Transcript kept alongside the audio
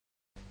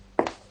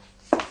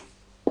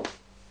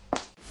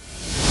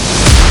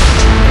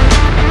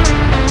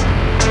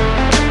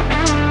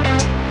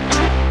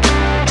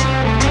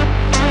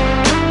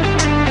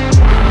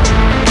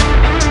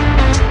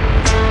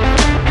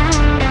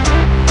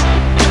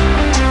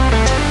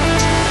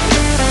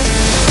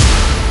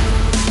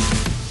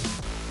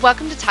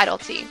Welcome to Title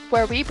Tea,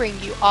 where we bring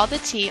you all the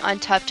tea on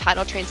tough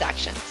title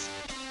transactions.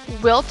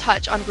 We'll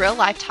touch on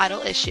real-life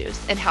title issues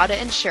and how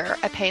to ensure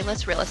a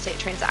painless real estate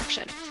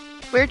transaction.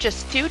 We're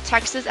just two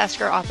Texas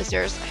escrow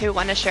officers who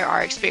want to share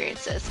our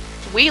experiences.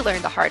 We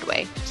learned the hard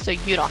way, so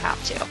you don't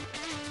have to.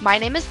 My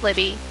name is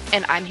Libby,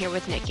 and I'm here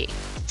with Nikki.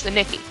 So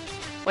Nikki,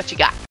 what you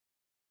got?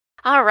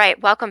 All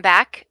right, welcome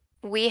back.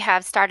 We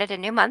have started a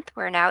new month.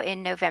 We're now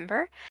in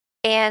November,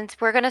 and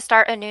we're going to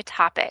start a new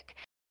topic.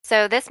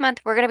 So this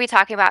month, we're going to be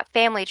talking about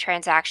family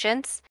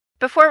transactions.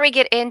 Before we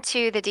get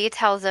into the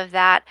details of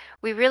that,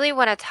 we really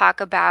want to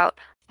talk about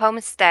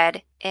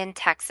Homestead in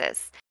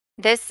Texas.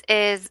 This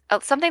is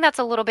something that's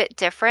a little bit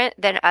different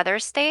than other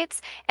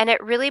states, and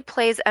it really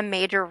plays a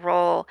major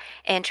role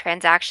in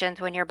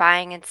transactions when you're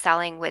buying and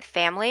selling with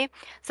family.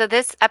 So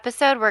this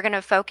episode, we're going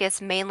to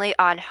focus mainly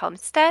on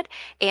Homestead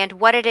and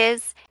what it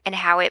is and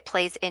how it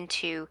plays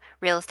into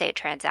real estate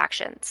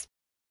transactions.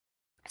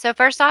 So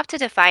first off, to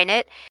define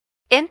it,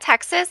 in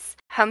Texas,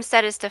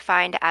 homestead is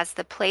defined as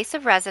the place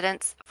of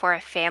residence for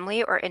a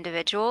family or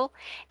individual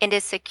and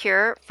is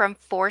secure from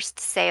forced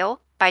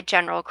sale by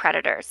general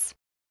creditors.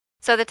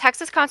 So the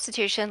Texas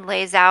Constitution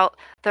lays out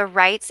the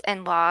rights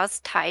and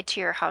laws tied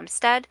to your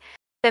homestead,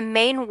 the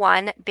main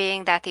one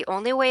being that the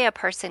only way a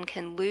person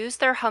can lose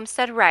their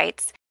homestead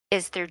rights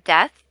is through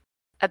death,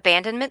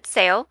 abandonment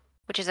sale,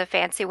 which is a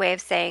fancy way of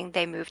saying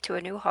they move to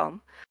a new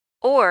home,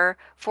 or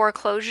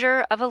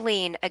foreclosure of a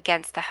lien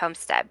against the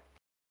homestead.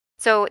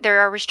 So there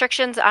are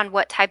restrictions on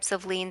what types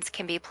of liens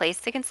can be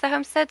placed against the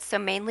homestead. So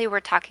mainly we're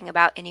talking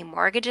about any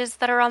mortgages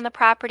that are on the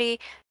property,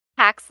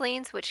 tax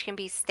liens, which can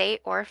be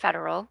state or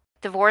federal,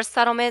 divorce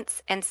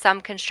settlements, and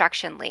some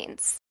construction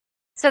liens.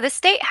 So the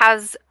state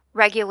has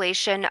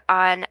regulation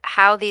on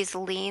how these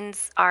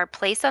liens are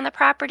placed on the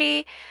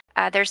property.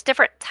 There's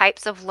different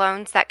types of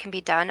loans that can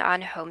be done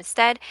on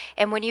homestead.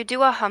 And when you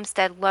do a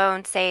homestead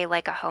loan, say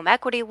like a home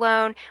equity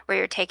loan, where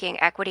you're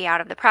taking equity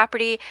out of the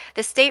property,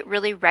 the state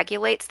really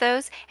regulates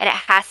those and it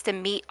has to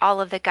meet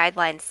all of the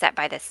guidelines set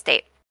by the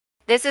state.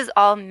 This is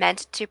all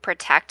meant to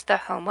protect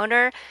the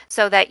homeowner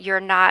so that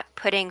you're not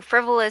putting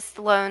frivolous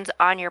loans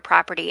on your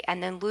property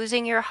and then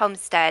losing your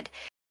homestead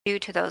due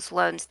to those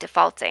loans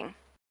defaulting.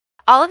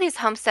 All of these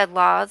homestead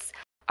laws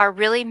are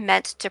really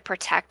meant to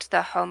protect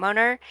the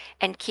homeowner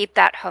and keep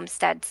that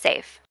homestead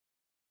safe.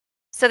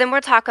 So then we'll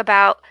talk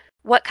about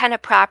what kind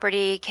of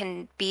property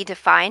can be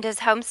defined as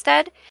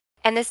homestead,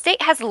 and the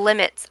state has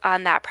limits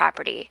on that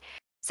property.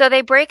 So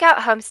they break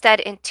out homestead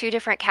in two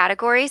different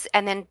categories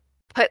and then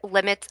put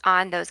limits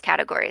on those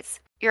categories.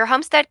 Your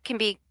homestead can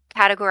be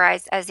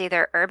categorized as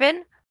either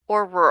urban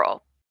or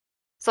rural.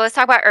 So let's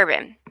talk about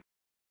urban.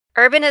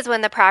 Urban is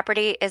when the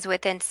property is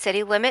within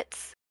city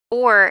limits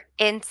or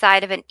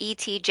inside of an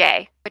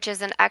ETJ, which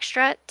is an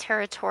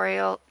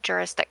extraterritorial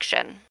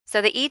jurisdiction.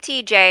 So the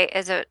ETJ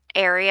is an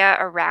area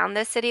around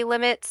the city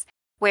limits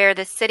where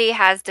the city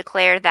has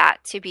declared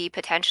that to be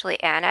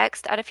potentially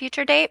annexed at a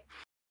future date,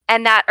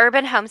 and that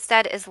urban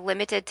homestead is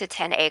limited to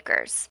 10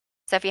 acres.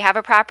 So if you have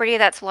a property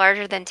that's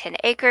larger than 10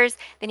 acres,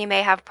 then you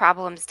may have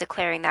problems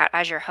declaring that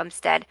as your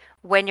homestead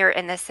when you're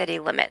in the city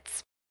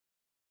limits.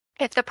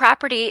 If the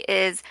property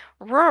is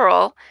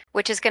rural,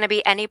 which is going to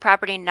be any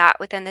property not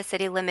within the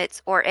city limits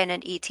or in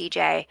an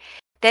ETJ,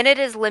 then it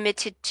is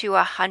limited to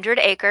 100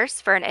 acres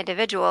for an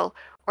individual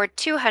or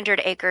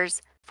 200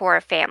 acres for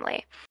a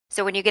family.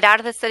 So when you get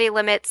out of the city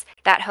limits,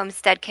 that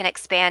homestead can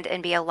expand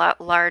and be a lot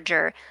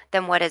larger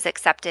than what is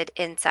accepted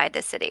inside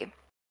the city.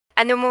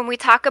 And then when we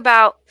talk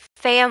about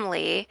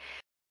family,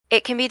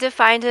 it can be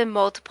defined in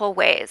multiple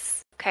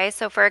ways. Okay,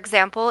 so for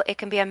example, it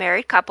can be a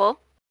married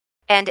couple.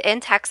 And in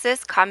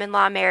Texas, common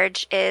law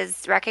marriage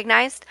is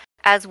recognized,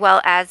 as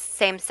well as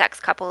same-sex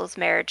couples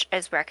marriage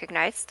is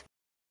recognized.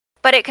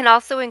 But it can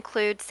also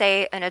include,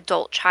 say, an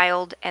adult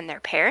child and their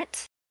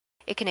parent.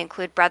 It can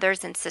include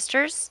brothers and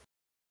sisters.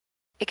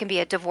 It can be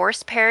a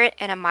divorced parent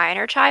and a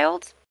minor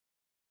child.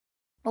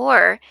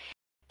 Or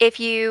if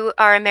you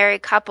are a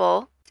married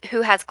couple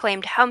who has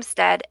claimed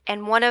homestead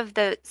and one of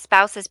the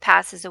spouses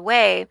passes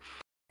away,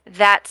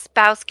 that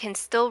spouse can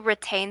still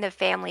retain the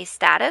family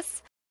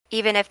status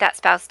even if that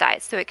spouse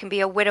dies. So it can be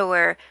a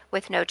widower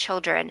with no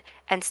children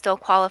and still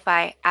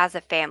qualify as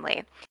a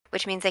family,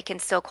 which means they can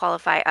still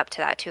qualify up to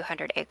that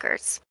 200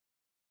 acres.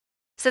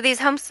 So these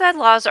homestead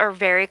laws are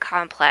very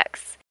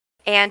complex.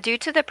 And due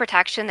to the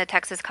protection the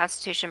Texas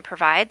Constitution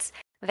provides,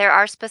 there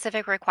are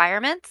specific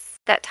requirements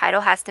that title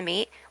has to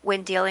meet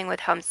when dealing with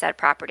homestead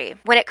property.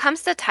 When it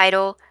comes to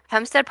title,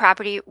 homestead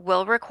property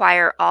will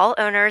require all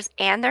owners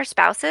and their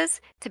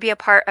spouses to be a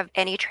part of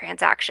any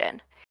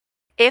transaction.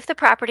 If the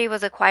property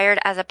was acquired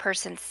as a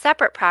person's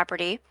separate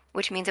property,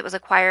 which means it was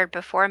acquired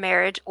before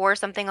marriage or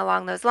something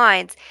along those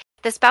lines,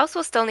 the spouse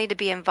will still need to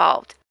be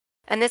involved.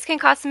 And this can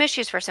cause some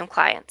issues for some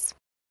clients.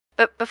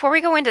 But before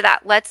we go into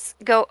that, let's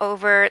go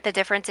over the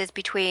differences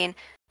between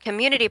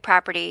community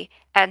property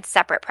and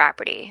separate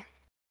property.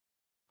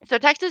 So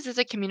Texas is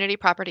a community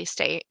property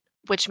state,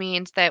 which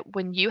means that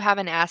when you have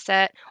an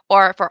asset,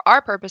 or for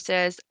our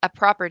purposes, a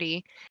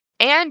property,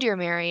 and you're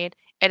married,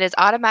 it is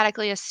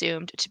automatically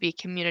assumed to be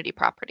community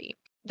property.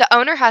 The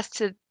owner has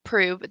to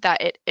prove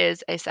that it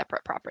is a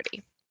separate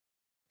property.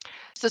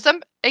 So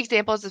some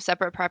examples of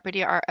separate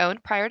property are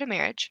owned prior to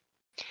marriage.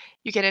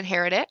 You can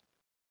inherit it.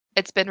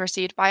 It's been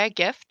received by a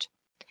gift.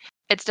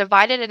 It's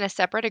divided in a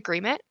separate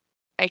agreement,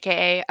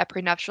 aka a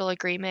prenuptial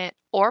agreement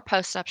or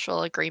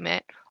postnuptial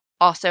agreement,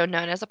 also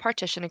known as a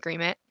partition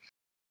agreement.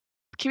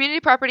 Community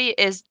property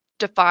is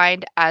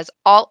defined as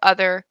all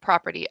other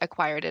property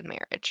acquired in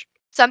marriage.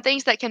 Some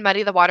things that can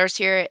muddy the waters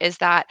here is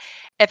that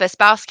if a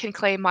spouse can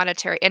claim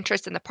monetary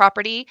interest in the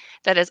property,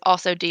 that is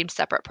also deemed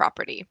separate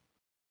property.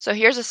 So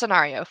here's a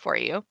scenario for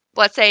you.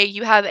 Let's say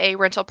you have a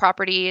rental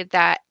property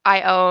that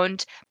I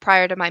owned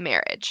prior to my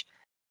marriage.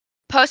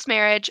 Post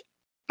marriage,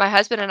 my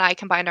husband and I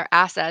combined our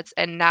assets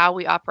and now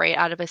we operate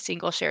out of a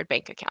single shared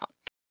bank account.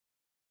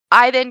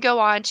 I then go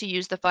on to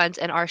use the funds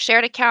in our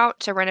shared account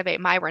to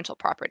renovate my rental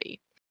property.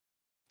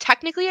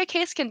 Technically, a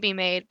case can be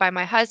made by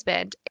my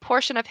husband. A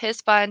portion of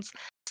his funds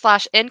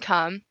slash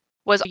income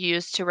was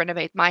used to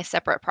renovate my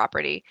separate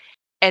property,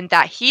 and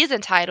that he's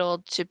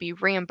entitled to be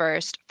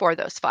reimbursed for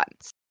those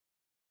funds.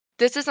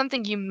 This is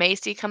something you may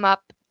see come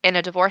up in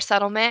a divorce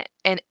settlement,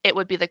 and it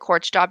would be the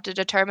court's job to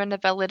determine the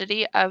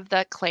validity of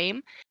the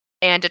claim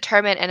and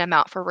determine an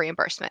amount for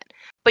reimbursement.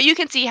 But you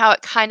can see how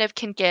it kind of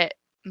can get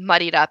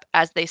muddied up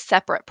as they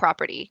separate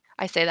property.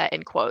 I say that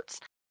in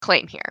quotes,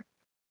 claim here.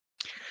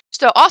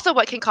 So also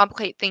what can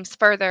complicate things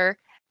further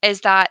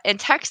is that in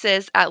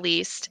Texas, at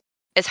least,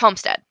 is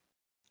homestead.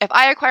 If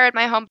I acquired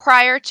my home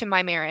prior to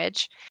my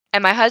marriage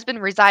and my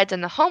husband resides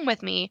in the home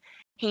with me,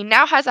 he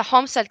now has a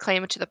homestead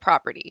claim to the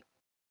property.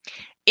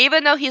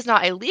 Even though he's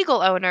not a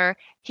legal owner,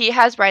 he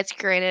has rights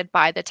granted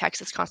by the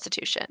Texas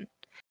Constitution.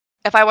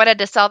 If I wanted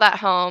to sell that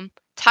home,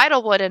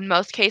 title would in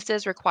most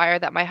cases require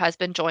that my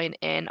husband join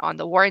in on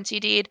the warranty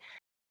deed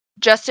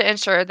just to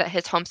ensure that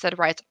his homestead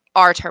rights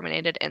are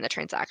terminated in the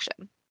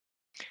transaction.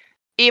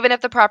 Even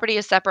if the property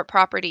is separate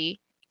property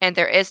and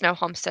there is no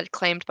homestead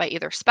claimed by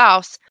either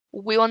spouse,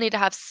 we will need to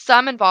have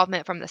some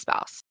involvement from the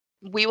spouse.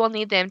 We will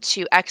need them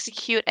to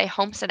execute a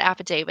homestead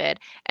affidavit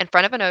in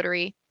front of a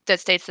notary that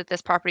states that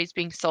this property is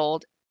being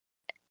sold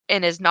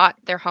and is not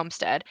their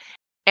homestead,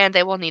 and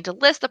they will need to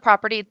list the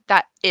property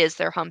that is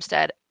their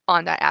homestead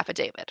on that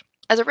affidavit.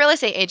 As a real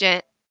estate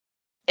agent,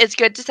 it's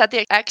good to set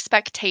the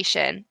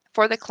expectation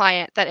for the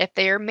client that if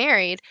they are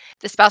married,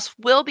 the spouse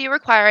will be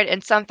required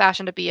in some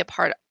fashion to be a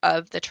part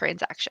of the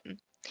transaction,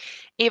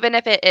 even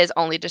if it is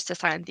only just to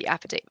sign the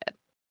affidavit.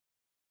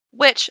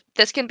 Which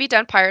this can be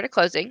done prior to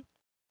closing,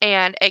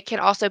 and it can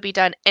also be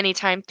done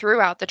anytime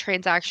throughout the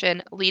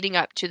transaction leading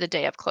up to the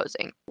day of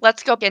closing.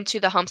 Let's go into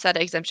the homestead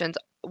exemptions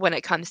when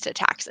it comes to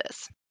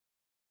taxes.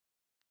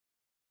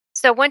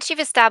 So once you've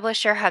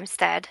established your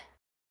homestead,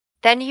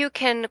 then you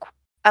can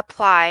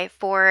apply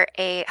for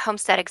a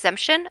homestead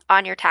exemption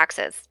on your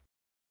taxes.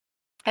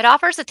 It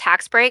offers a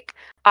tax break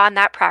on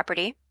that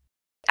property.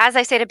 As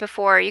I stated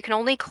before, you can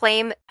only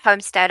claim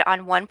homestead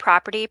on one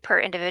property per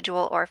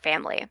individual or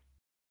family.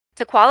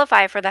 To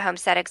qualify for the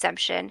homestead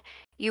exemption,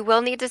 you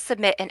will need to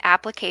submit an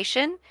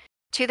application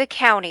to the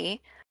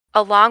county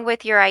along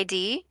with your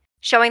ID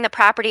showing the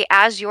property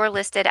as your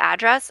listed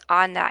address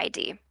on the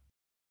ID.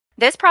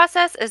 This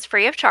process is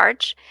free of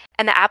charge,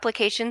 and the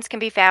applications can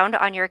be found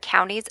on your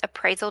county's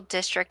appraisal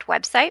district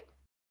website.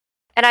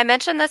 And I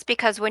mention this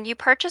because when you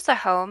purchase a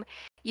home,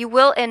 you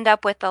will end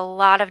up with a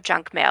lot of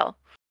junk mail,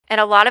 and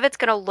a lot of it's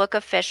going to look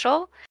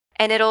official,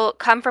 and it'll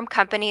come from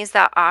companies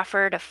that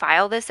offer to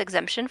file this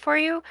exemption for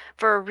you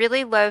for a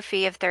really low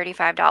fee of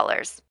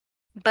 $35.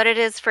 But it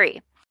is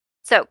free.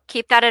 So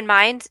keep that in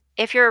mind.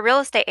 If you're a real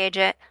estate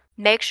agent,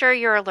 make sure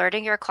you're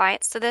alerting your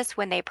clients to this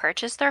when they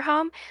purchase their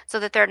home so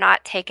that they're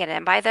not taken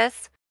in by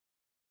this.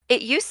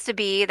 It used to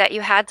be that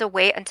you had to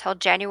wait until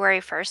January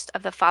 1st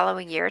of the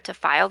following year to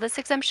file this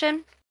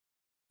exemption,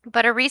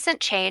 but a recent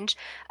change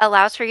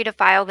allows for you to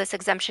file this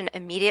exemption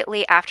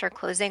immediately after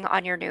closing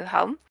on your new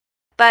home.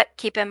 But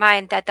keep in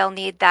mind that they'll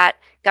need that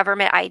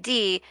government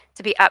ID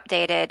to be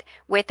updated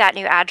with that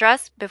new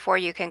address before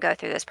you can go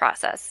through this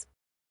process.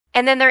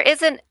 And then there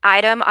is an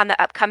item on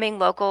the upcoming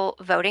local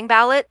voting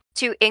ballot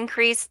to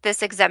increase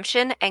this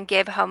exemption and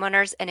give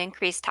homeowners an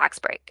increased tax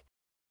break.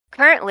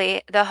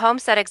 Currently, the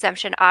homestead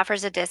exemption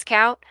offers a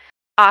discount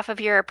off of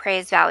your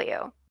appraised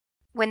value.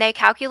 When they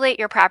calculate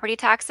your property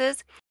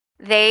taxes,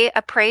 they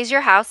appraise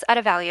your house at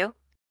a value,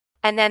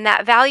 and then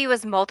that value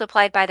is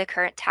multiplied by the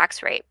current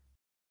tax rate.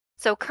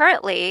 So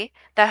currently,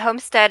 the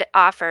homestead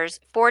offers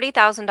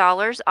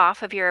 $40,000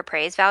 off of your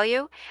appraised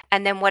value,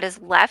 and then what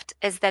is left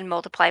is then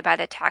multiplied by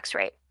the tax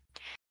rate.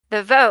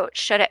 The vote,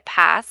 should it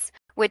pass,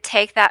 would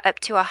take that up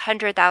to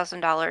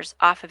 $100,000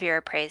 off of your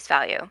appraised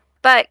value.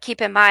 But keep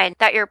in mind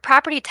that your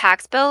property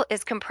tax bill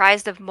is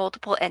comprised of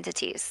multiple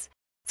entities.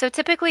 So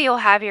typically you'll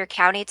have your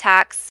county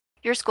tax,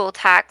 your school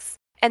tax,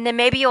 and then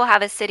maybe you'll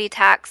have a city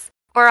tax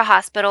or a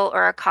hospital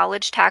or a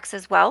college tax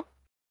as well.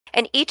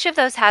 And each of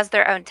those has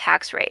their own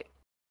tax rate.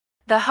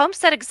 The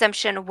homestead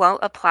exemption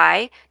won't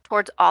apply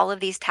towards all of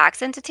these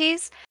tax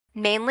entities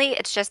Mainly,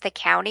 it's just the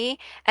county.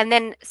 And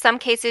then some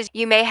cases,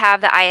 you may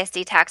have the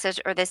ISD taxes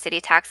or the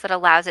city tax that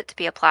allows it to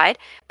be applied,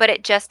 but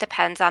it just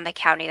depends on the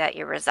county that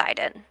you reside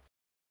in.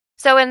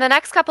 So, in the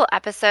next couple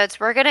episodes,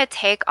 we're going to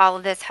take all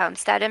of this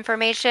homestead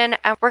information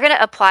and we're going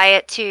to apply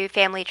it to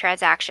family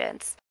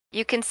transactions.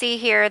 You can see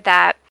here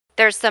that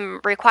there's some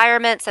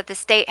requirements that the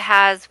state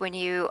has when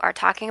you are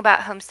talking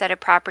about homesteaded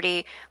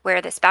property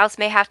where the spouse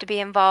may have to be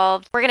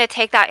involved. We're going to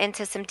take that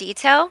into some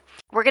detail.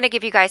 We're going to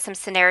give you guys some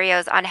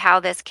scenarios on how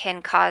this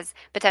can cause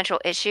potential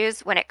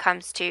issues when it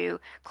comes to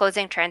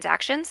closing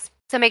transactions.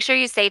 So make sure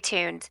you stay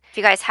tuned. If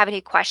you guys have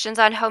any questions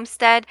on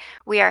homestead,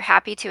 we are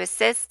happy to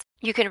assist.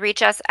 You can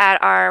reach us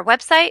at our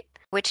website,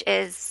 which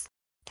is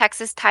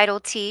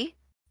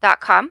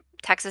texastitlet.com.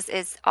 Texas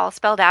is all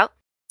spelled out.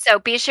 So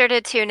be sure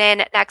to tune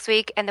in next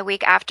week and the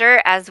week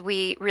after as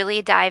we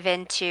really dive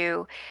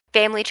into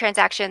family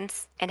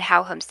transactions and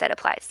how homestead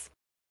applies.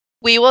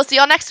 We will see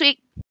y'all next week.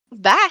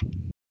 Bye.